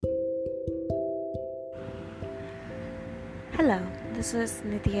Hello, this is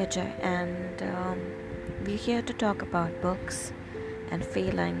Nidhi Ajay, and we're here to talk about books and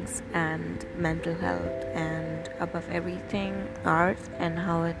feelings and mental health, and above everything, art and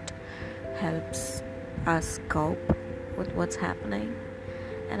how it helps us cope with what's happening.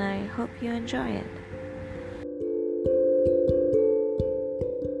 And I hope you enjoy it.